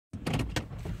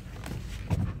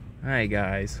Hi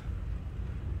guys.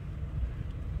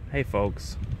 Hey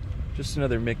folks. Just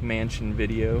another McMansion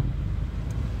video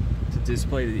to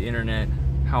display to the internet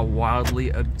how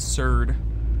wildly absurd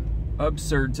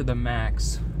to the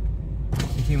max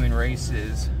the human race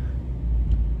is.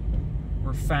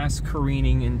 We're fast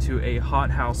careening into a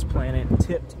hothouse planet,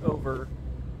 tipped over,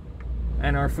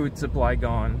 and our food supply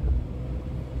gone.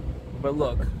 But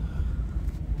look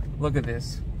at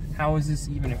this. How is this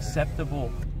even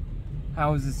acceptable?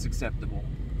 How is this acceptable?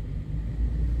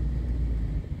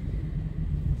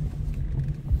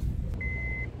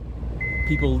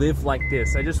 People live like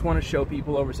this. I just want to show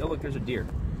people over. Oh, look, there's a deer.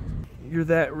 You're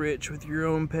that rich with your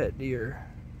own pet deer.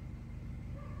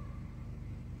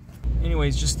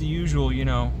 Anyways, just the usual, you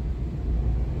know,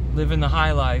 living the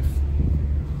high life.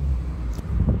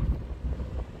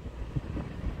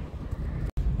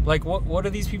 Like, what do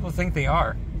these people think they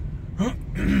are?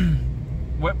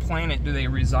 What planet do they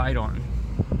reside on?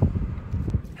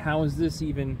 How is this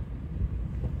even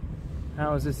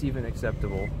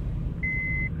acceptable?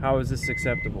 How is this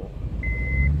acceptable?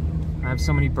 I have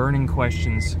so many burning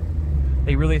questions.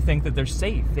 They really think that they're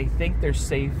safe. They think they're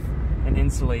safe and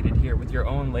insulated here with your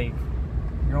own lake,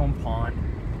 your own pond,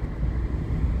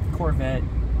 Corvette.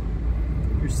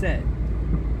 You're set.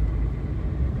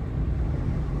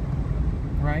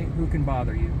 Right? Who can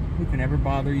bother you? Who can ever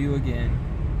bother you again?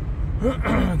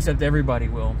 Except everybody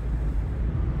will.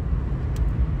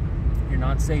 You're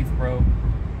not safe, bro.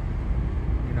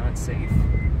 You're not safe.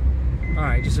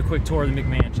 Alright, just a quick tour of the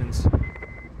McMansions.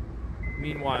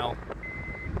 Meanwhile,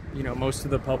 you know, most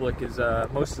of the public is,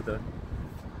 most of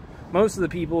the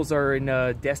peoples are in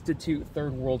destitute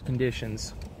third world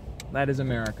conditions. That is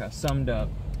America, summed up.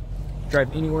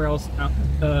 Drive anywhere else out,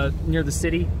 near the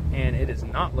city, and it does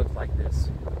not look like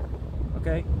this.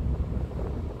 Okay?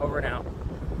 Over and out.